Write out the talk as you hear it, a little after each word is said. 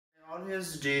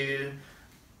always do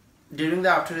during the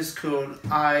after school,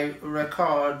 I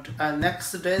record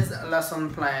next day's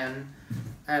lesson plan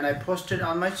and I post it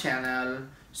on my channel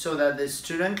so that the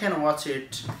student can watch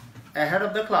it ahead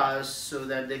of the class so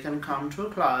that they can come to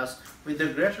class with a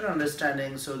greater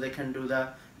understanding so they can do the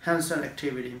hands-on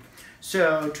activity.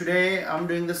 So today I'm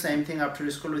doing the same thing after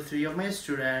school with three of my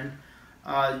students,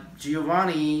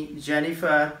 Giovanni,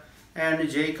 Jennifer and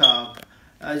Jacob.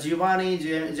 Giovanni,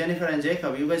 Jennifer and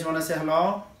Jacob, you guys want to say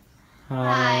hello?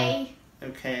 Hi.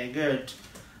 Okay, good.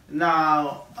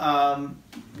 Now,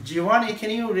 Giovanni, can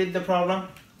you read the problem?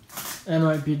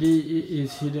 NYPD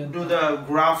is hidden. Do the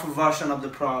graph version of the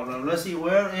problem. Let's see,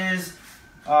 where is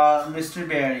Mr.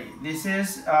 Barry? This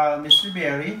is Mr.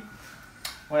 Barry.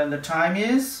 When the time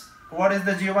is, what is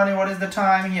the Giovanni? What is the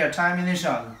time here? Time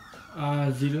initial.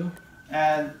 0.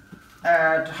 And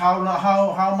at how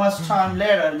much time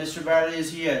later Mr. Barry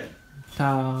is here?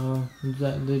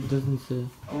 That doesn't say.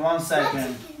 1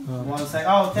 second. 1 second.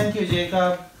 Oh, thank you,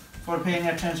 Jacob, for paying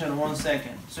attention. 1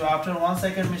 second. So after 1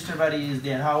 second, Mr. Barry is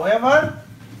there. However,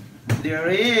 there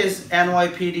is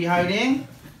NYPD hiding.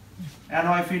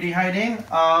 NYPD hiding.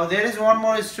 There is one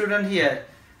more student here.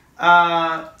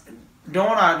 Donna,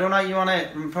 you wanna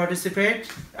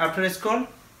participate after school?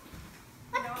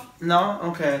 No?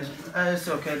 Okay. It's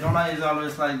okay. Donna is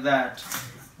always like that.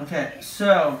 Okay,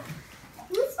 so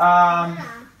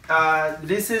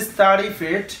this is 30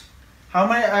 feet. How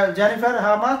many, Jennifer,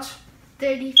 how much?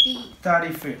 30 feet.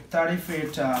 30 feet. 30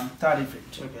 feet. 30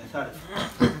 feet. Okay, 30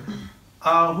 feet.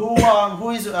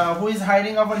 Who is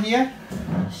hiding over here?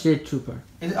 State trooper.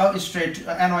 It's straight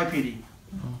NYPD.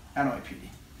 NYPD.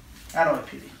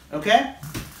 NYPD. Okay?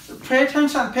 So pay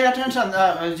attention,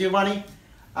 Giovanni.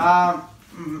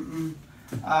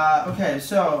 Okay,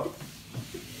 so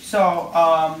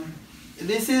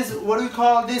this is, what do we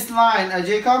call this line,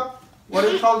 Jacob? What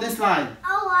do we call this line?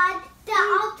 The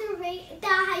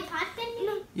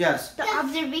hypotenuse? Yes. The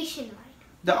observation line.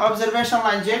 The observation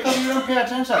line. Jacob, you don't pay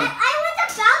attention. I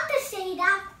was about to say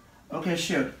that. Okay,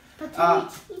 sure.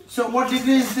 So what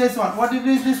degree is this one? What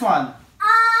degree is this one?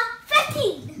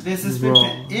 15. This is 15.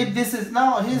 Wrong. If this is,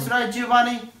 no, he's right,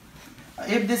 Giovanni.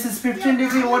 If this is 15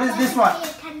 degree, what is this one?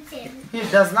 He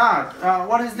does not.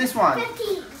 What is this one?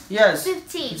 15. Yes.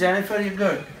 15. Jennifer, you're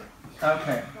good.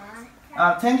 Okay.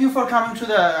 Thank you for coming to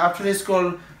the after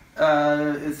school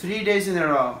 3 days in a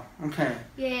row. Okay.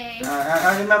 Yay.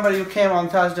 I remember you came on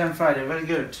Thursday and Friday. Very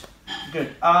good.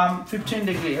 Good. 15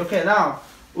 degree. Okay, now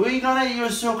we're gonna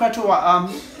use SOHCAHTOA.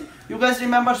 You guys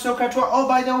remember SOHCAHTOA? Oh,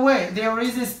 by the way, there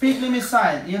is a speed limit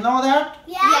sign. You know that?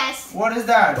 Yes. What is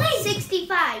that?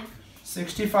 65.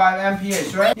 65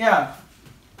 mph, right? Yeah.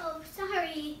 Oh,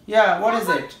 sorry. Yeah, what is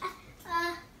it?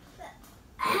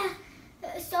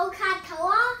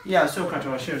 SOHCAHTOA? Yeah,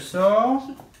 SOHCAHTOA, sure.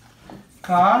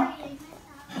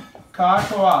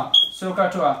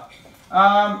 SOHCAHTOA.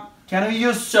 Can we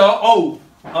use so?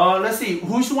 Let's see.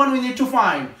 Which one we need to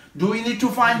find? Do we need to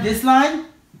find this line?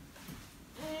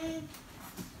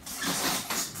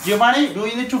 Giovanni, do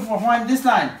we need to find this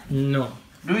line? No.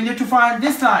 Do we need to find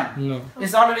this line? No.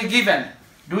 It's already given.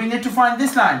 Do we need to find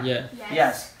this line? Yeah.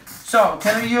 Yes. So,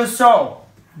 can we use so?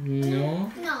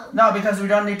 No. No. No, because we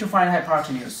don't need to find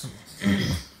hypotenuse.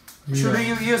 Should No.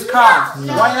 we use car?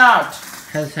 No. Why not?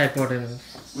 Has hypotenuse.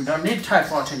 We don't need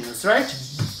hypotenuse, right?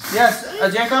 Yes,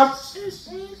 Jacob?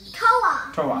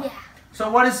 TOA. TOA. Yeah. So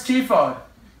what is T for?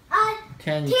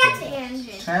 Tangent.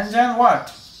 Tangent. Tangent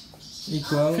what?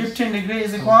 Equal. 15 degree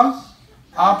is equal?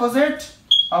 Opposite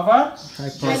of a?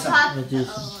 Adjacent.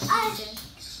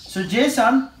 So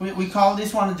Jason, we call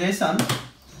this one Jason.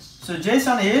 So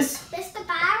Jason is? Mr.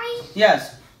 Barry?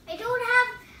 Yes. I don't have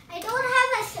a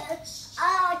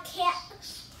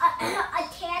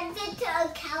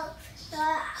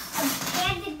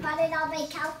tangent button on my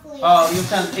calculator. Oh,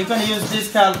 you can use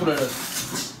this calculator.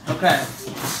 Okay,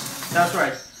 that's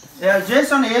right. Yeah,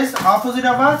 Jason is opposite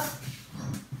of what?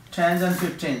 Tangent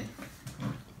 15.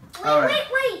 All right.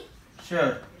 Wait.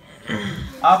 Sure.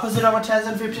 Opposite of a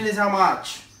tangent 15 is how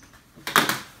much?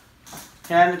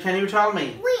 Can you tell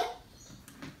me? Wait.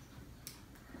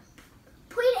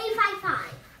 0.855.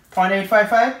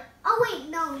 0.855? Oh wait,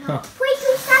 no. Huh.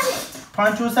 0.27.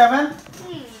 0.27?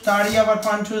 30 over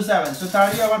 0.27. So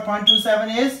 30 over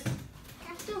 0.27 is?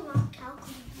 That's the wrong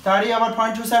calculator. 30 over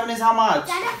 0.27 is how much?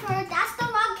 Jennifer, that's the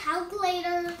wrong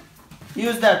calculator.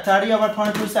 Use that. 30 over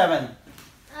 0.27.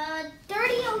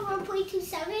 30 over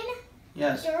 0.27.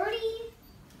 Yes. 30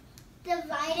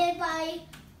 divided by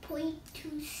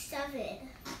 0.27.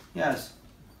 Yes.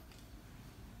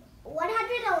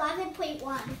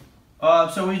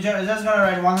 111.1. So we just gonna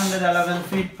write 111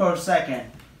 feet per second.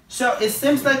 So it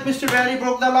seems like Mr. Barry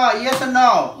broke the law. Yes or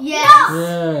no? Yes.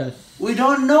 Yes. We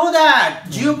don't know that.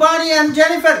 Giovanni and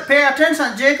Jennifer, pay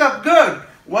attention. Jacob, good.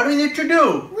 What do we need to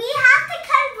do? We have to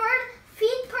convert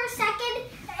feet per second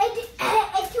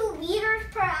into meters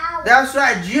per hour. That's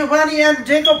right. Giovanni and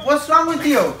Jacob, what's wrong with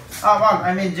you?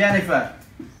 Jennifer.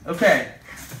 Okay.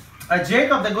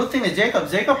 Jacob, the good thing is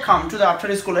Jacob come to the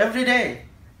after school every day.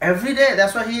 Every day.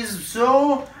 That's why he is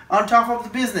so on top of the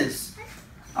business.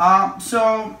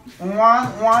 So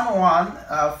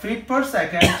 111 feet per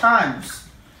second times.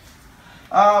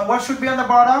 What should be on the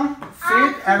bottom?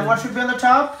 Feet. And what should be on the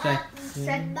top? Miles?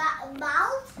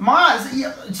 Miles.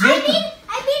 Yeah, Jacob.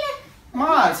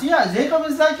 Miles. Yeah, Jacob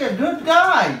is like a good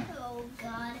guy. Oh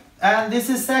God. And this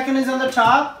is second is on the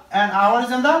top and hour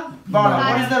is on the bottom.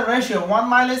 What is the ratio? 1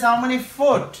 mile is how many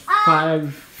foot?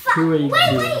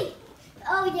 5,280. Wait.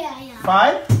 Oh yeah.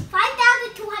 5?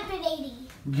 5,280.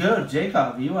 Good,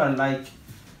 Jacob. You are like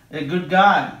a good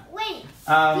guy. Wait.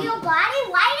 Um, Giovanni,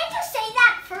 why did you say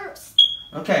that first?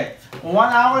 Okay.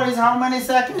 1 hour is how many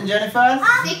seconds, Jennifer?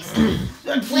 60.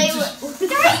 Wait.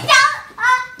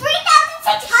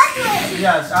 3,600.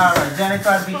 Yes, alright.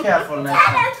 Jennifer, be careful next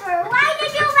time. Jennifer, why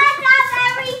did you mess up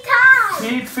every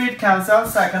time? Feet cancel,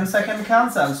 second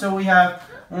cancel. So we have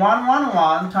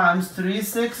 111 times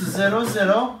 3600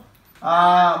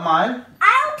 mile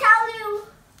I'll tell you.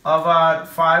 over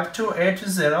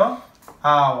 5280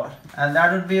 hour. And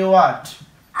that would be what?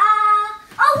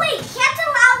 Oh wait,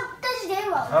 cancel out the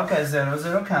zero. Okay,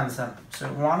 00 cancel. So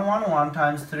 111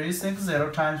 times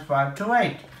 360 times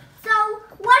 528. So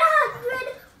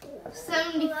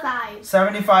 175.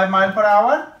 75 mile per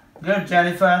hour? Good,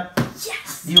 Jennifer.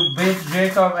 Yes. You beat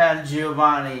Jacob and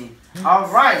Giovanni.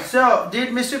 Alright, so did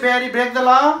Mr. Barry break the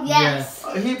law? Yes.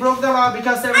 He broke the law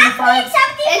because Actually, 75. it's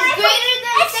 75. It's greater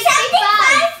than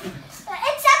 65.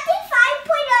 It's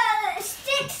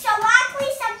 75.6, so actually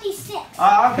 76.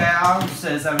 Okay, I'll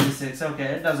say 76. Okay,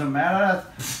 it doesn't matter.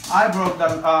 I broke the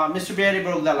Mr. Barry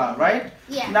broke the law, right?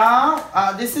 Yeah. Now,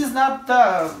 this is not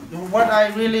the what I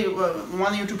really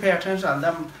want you to pay attention.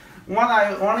 The one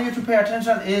I want you to pay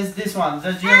attention is this one,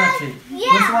 the geometry.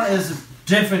 Yeah. This one is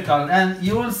difficult, and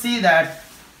you will see that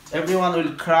everyone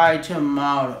will cry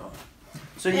tomorrow.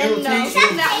 So you think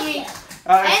not me.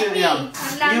 actually, And me. I'm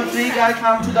you not think me. I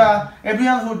come to the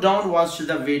everyone who don't watch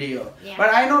the video, Yeah. but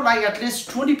I know like at least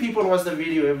 20 people watch the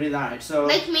video every night. So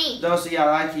Like me. those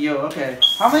like you. Okay,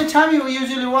 how many times you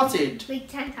usually watch it? Like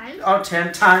 10 times. Oh,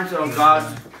 10 times. Oh God.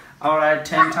 All right,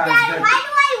 10 times. Dad, Good. why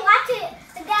do I watch it?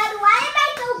 Dad, why am I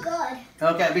so good?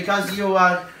 Okay, because you Did I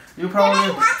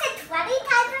probably. watch it 20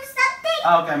 times or something?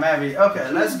 Okay, maybe. Okay,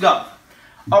 let's go.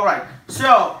 All right.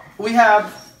 So we're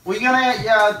gonna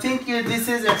think this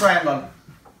is a triangle.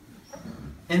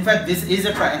 In fact, this is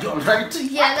a triangle, right?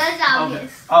 Yeah, that's obvious.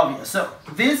 Okay, obvious. So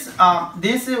this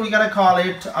we're gonna call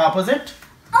it opposite.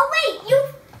 Oh wait,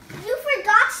 you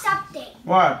forgot something.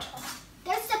 What?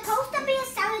 There's supposed to be a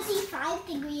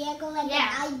 75-degree angle and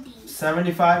Yeah. a 90.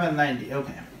 75 and 90.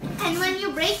 Okay. And when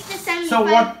you break the 75... So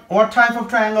what type of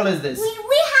triangle is this?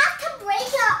 We have to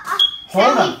break a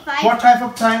Hold on. 75. What type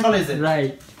of triangle is it?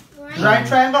 Right. Right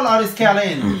triangle or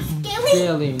scalene? scaling.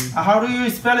 Scaling. How do you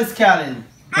spell scalene?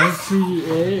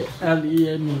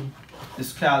 SCALENE.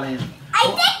 Scalene. I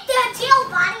think the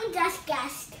Giovanni just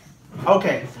guessed.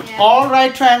 Okay. Yeah. All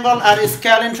right triangle are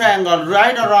scalene triangle,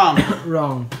 right or wrong?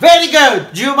 Wrong. Very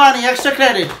good, Giovanni. Extra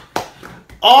credit.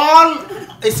 All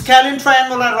scalene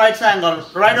triangle are right triangle,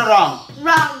 right or wrong?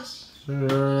 Wrong.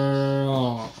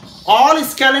 Wrong. All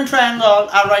scalene triangle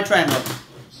are right triangle.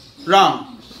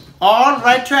 Wrong. All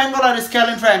right triangle are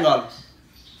scalene triangle.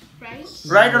 Right?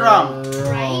 Right or wrong?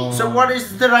 Wrong. So what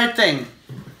is the right thing?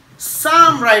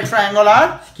 Some right triangle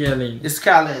are Scaling.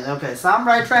 scalene. Okay. Some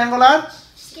right triangle are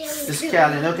Scaling.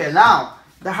 scalene. Okay. Now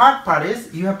the hard part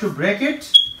is you have to break it.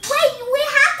 Wait, we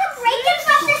have to break it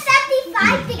from the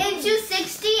 75 degree. Into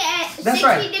 60 and That's 60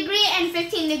 right. degree and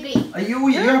 15 degree. You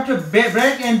have to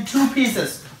break in two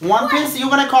pieces. One piece you're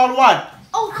gonna call what?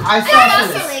 Oh,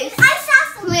 Isosceles.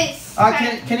 Isosceles.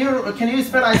 Can you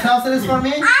spell isosceles for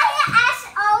me?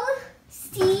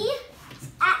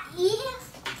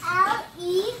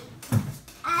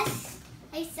 ISOCLES.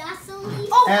 Isosceles.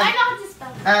 Oh, And- I know how to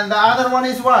spell it. And the other one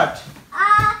is what?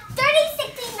 30,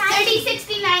 60, 90. 30,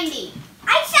 60, 90.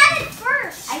 I said it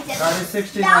first. I said That is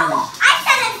 60, No, 90. I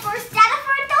said it first.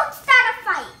 Jennifer, don't start a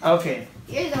fight. Okay.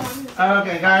 You're the one who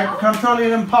Okay, guys, control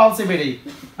your impulsivity.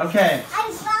 Okay. I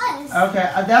was. Okay,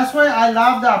 that's why I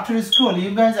love the after school.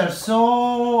 You guys are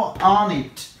so on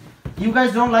it. You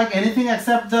guys don't like anything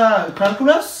except the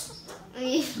calculus?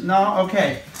 No?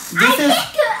 Okay. I This is...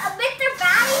 think Mr.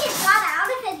 Batty has gone out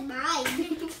of his mind.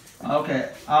 Okay.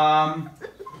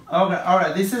 Okay. All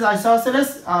right. This is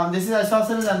isosceles. This is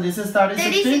isosceles, and this is 30,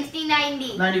 30, 60, 60,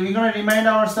 90. 90. We're gonna remind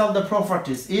ourselves the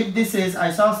properties. If this is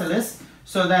isosceles,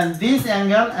 so then this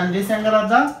angle and this angle are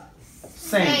the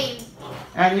same.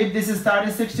 And if this is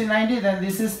 30, 60, 90, then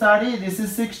this is 30, this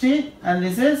is 60, and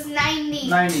this is 90.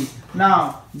 90.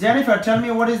 Now, Jennifer, tell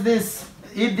me what is this?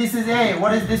 If this is A,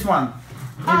 what is this one?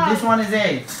 If this one is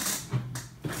A.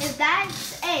 If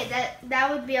that's A,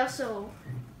 that would be also.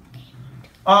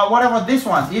 What about this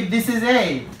one? If this is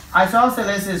A,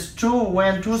 isosceles is 2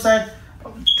 when two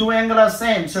angles are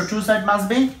same, so two sides must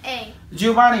be A.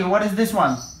 Giovanni, what is this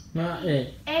one?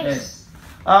 A. A.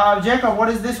 Jacob, what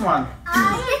is this one?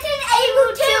 This is A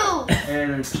root 2. A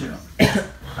root 2.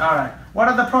 Alright. What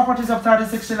are the properties of 30,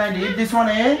 60, 90? If this one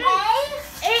A, A.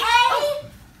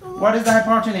 what is the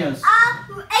hypotenuse? A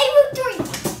root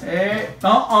 3. A.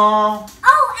 Oh,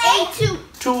 A2.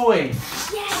 2A.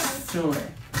 Yes. 2A.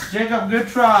 Jacob, good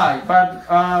try, but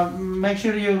make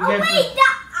sure you Oh, get wait.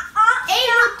 A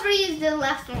root 3 is the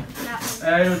left one. That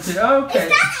one. A root 3. Okay. Is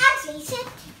that adjacent?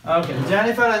 Okay.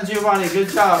 Jennifer and Giovanni, good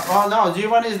job. Oh no,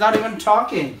 Giovanni is not even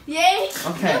talking. Yay.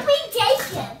 Okay. You mean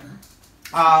Jacob.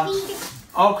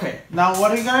 Okay. Now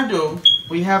what are we gonna do?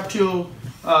 We have to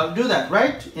do that,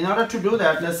 right? In order to do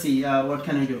that, let's see. What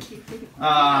can we do?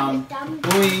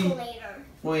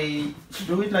 We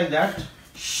do it like that.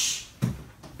 Shh.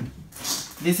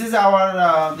 This is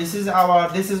gonna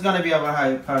be our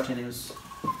hypotenuse.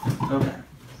 Okay.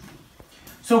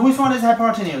 So which one is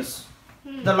hypotenuse?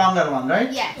 The longer one,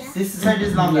 right? Yes. This side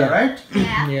is longer, Yeah. right?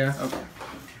 Yeah. Yeah. Okay.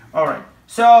 All right.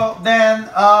 So then,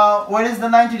 where is the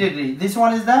 90 degree? This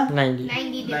one is the 90.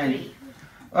 90 degree. 90.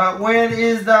 Where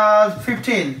is the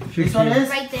 15? This one is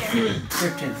Right there.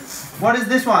 15. What is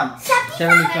this one?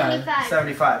 75.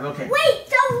 75. Okay. Wait,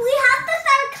 so we have to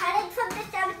start cutting from the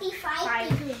 75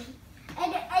 degree.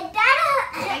 And then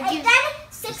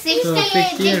 60 So 15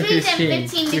 and degrees and 15.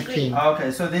 15 degrees.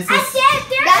 Okay. So this And is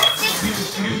there's That's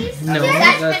 60 degrees. No,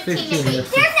 That's that's 15 15. degrees.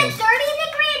 That's there's a 15. 30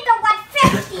 degree and the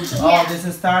 150 degree. oh, this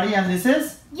is 30 and this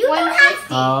is You don't have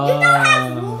you don't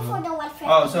have room Oh. for the 150.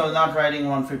 oh, so not writing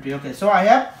 150. Okay. So I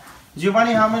have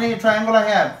Giovanni. How many triangle I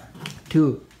have?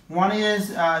 2. One is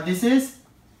this is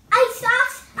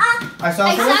isosceles,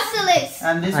 Isosceles.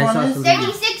 and this one is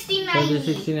 30, 60, 90.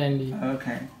 30, 60, 90.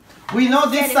 okay. We know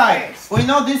this Said it side. first. We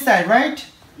know this side, right?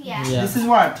 Yeah. Yeah. This is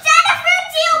what? Jennifer,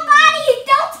 Giovanni,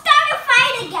 don't start a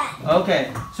fight again. Okay.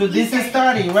 So this is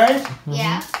 30, right?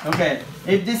 Yeah. Okay.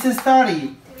 If this is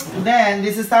 30, then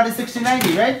this is 30, 60,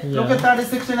 90, right? Yeah. Look at 30,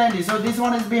 60, 90. So this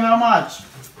one is be how much?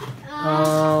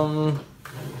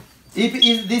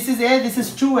 If this is A, this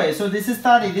is 2A. So this is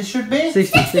 30. This should be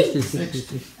 60, 60, 60,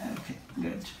 60. Okay,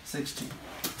 good. 60.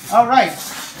 All right.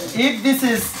 If this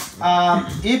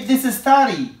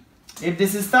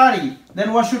is 30,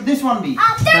 then what should this one be?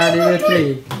 30 with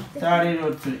 3. 30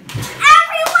 root 3.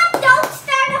 Everyone, don't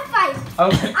start a fight.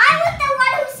 Okay. I was the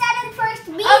one who said it first.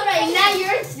 Me. Alright, now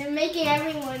you're making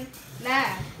everyone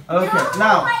mad. Okay.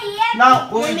 No, Now,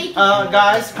 You're making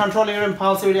guys, control your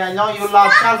impulsivity. I know you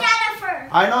love Stop, Jennifer.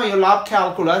 I know you love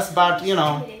calculus, but you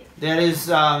know there is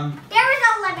There is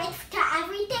a limit to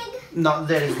everything. no,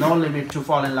 there is no limit to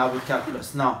fall in love with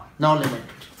calculus. No, no limit.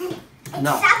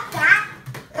 No. Except that.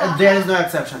 There is no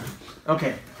exception.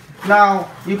 Okay. Now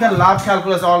you can love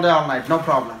calculus all day, all night, no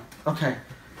problem. Okay.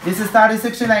 This is 30,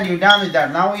 60, 90. You're done with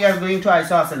that. Now we are going to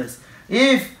isosceles.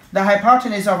 If the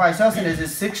hypotenuse of isosceles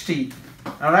is 60,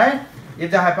 all right? If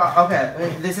the okay,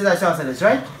 this is isosceles,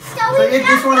 right? So if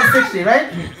this one is 60, right?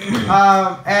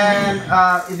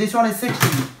 If this one is 60,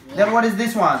 then what is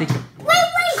this one? 60. Wait.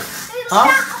 Huh?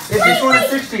 If this one is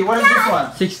 60, what is this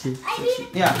one? 60. I mean,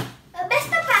 Yeah.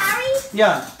 Mr. Barry,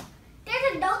 Yeah.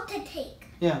 there's a note to take.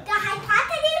 Yeah. The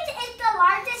hypotenuse is the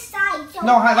largest side. So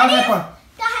No, not any of- hypotenuse.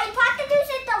 The hypotenuse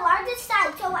is the largest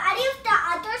side. So any of the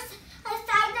other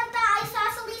sides of the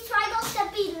isosceles triangle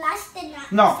should be less than that.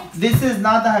 No, 60. this is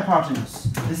not the hypotenuse.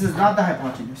 This is not the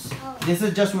hypotenuse. Oh. This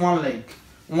is just one leg.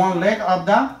 One leg of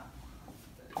the.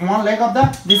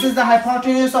 This is the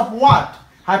hypotenuse of what?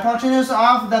 Hypotenuse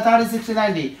of the 30, 60,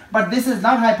 90. But this is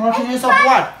not hypotenuse of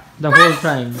what? The whole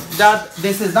triangle. That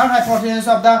this is not hypotenuse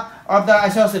of the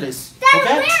isosceles. Then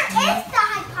Okay? where is the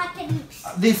hypotenuse?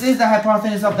 This is the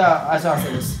hypotenuse of the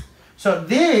isosceles. So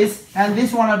this and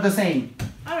this one are the same.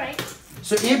 Alright.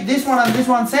 So if this one and this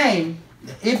one same,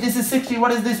 if this is 60,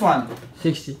 what is this one?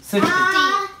 60. 60.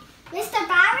 Mr.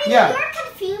 Barry, Yeah. you're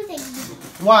confusing me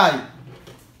Why?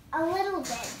 a little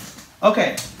bit.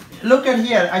 Okay. Look at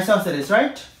here, isosceles,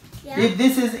 right? Yeah. If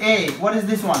this is A, what is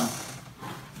this one?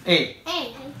 A.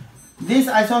 Hey. This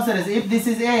isosceles, if this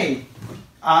is A,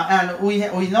 And we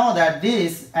know that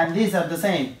this and this are the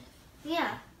same.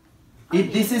 Yeah.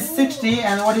 If this is 60,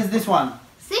 and what is this one?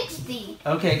 60.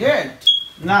 Okay, good.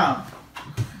 Now,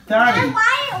 30. And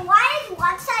why is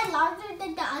one side larger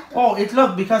than the other? Oh, it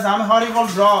look because I'm a horrible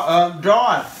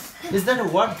drawer. Is that a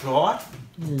word, drawer?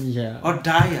 Yeah. Or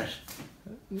dyer?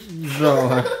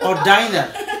 Draw. Or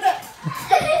diner?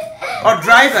 Or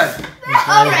driver?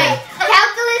 Alright.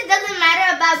 Calculus doesn't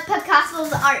matter about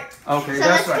Picasso's art. Okay, So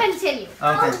that's let's right. continue. Okay.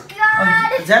 Oh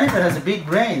God! Jennifer has a big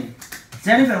brain.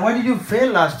 Jennifer, why did you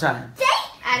fail last time?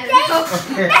 I don't know.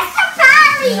 Okay. Mr.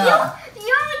 Barry, Yeah.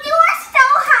 you are so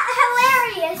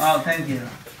hilarious. Oh, thank you.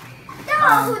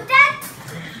 No, that.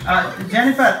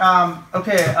 Jennifer,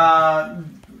 okay,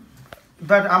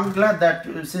 but I'm glad that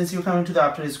since you're coming to the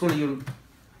after school, you're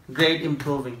great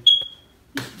improving.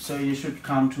 So you should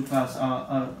come to class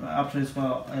after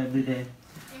school every day.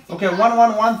 Okay,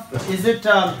 111. Is it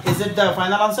the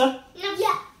final answer?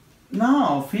 Yeah.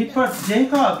 No, feet per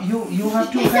Jacob. You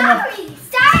have to kind of.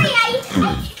 Sorry.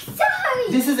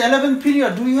 This is 11th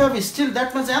period. Do you have still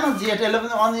that much energy at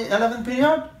 11 on the 11th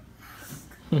period?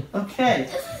 Okay.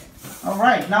 All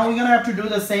right. Now we're gonna have to do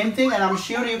the same thing, and I'm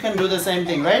sure you can do the same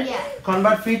thing, right? Yeah.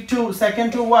 Convert feet to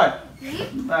second to what?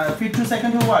 Feet to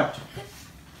second to what?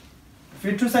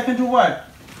 Feet to second to what?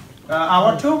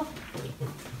 Hour to?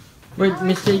 Wait,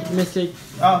 mistake. Mistake?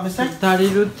 30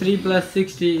 root 3 plus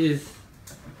 60 is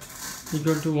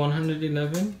equal to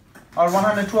 111. Or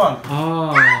 112?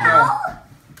 Oh.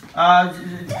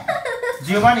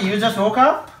 Giovanni, you just woke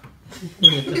up?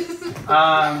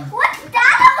 What's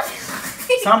that?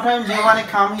 Sometimes Giovanni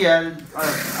come here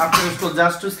after school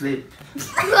just to sleep.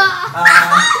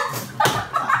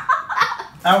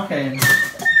 Okay.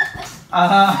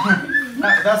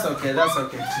 That's okay. That's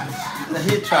okay.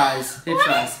 He tries. He What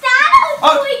tries. is that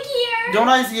Oh. doing here?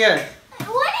 Jonah is here.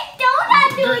 What is Donut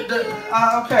doing here?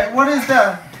 Okay. What is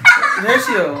the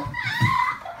ratio?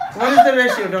 What is the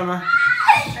ratio, Jonah?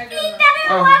 He doesn't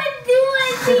Oh. want to do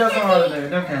it. He doesn't want to do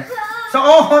it. Okay. So,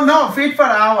 oh no, feet per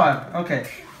hour. Okay.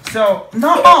 So,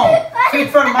 no,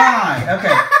 feet per mile.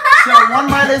 Okay. So, 1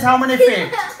 mile is how many feet?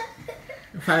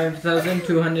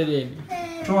 5,280.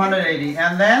 280.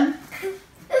 And then?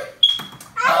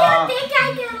 I don't think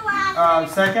I can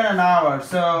laugh. Second an hour.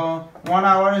 So 1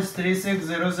 hour is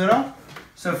 3600.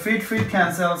 So feet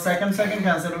cancel. Second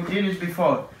cancel. We did it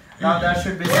before. Now that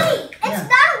should be. Wait, it's Yeah.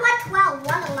 not 112,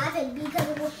 111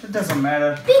 because It doesn't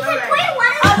matter. wait, what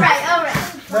is Alright.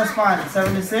 That's fine.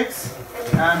 76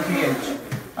 and pH.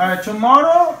 Alright,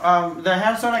 tomorrow the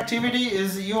hands-on activity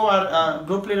is you are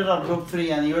group leader of group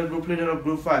 3 and you are group leader of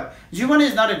group 5. Giovanni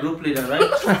is not a group leader, right?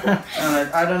 Alright,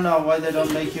 I don't know why they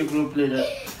don't make you group leader.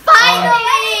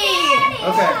 Finally!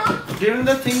 Okay. During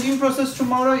the thinking process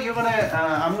tomorrow, you're gonna.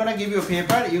 I'm gonna give you a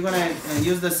paper. You're gonna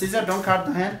use the scissor. Don't cut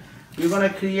the hand. You're gonna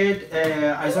create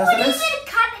a isosceles.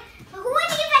 Who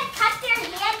would even cut their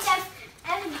hands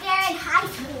if they're in high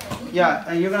school? Yeah,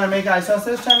 and you're gonna make an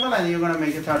isosceles triangle, and you're gonna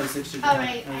make a 30-60.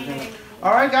 Alright.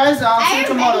 All right, guys. I'll see you I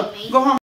tomorrow. already made Go home.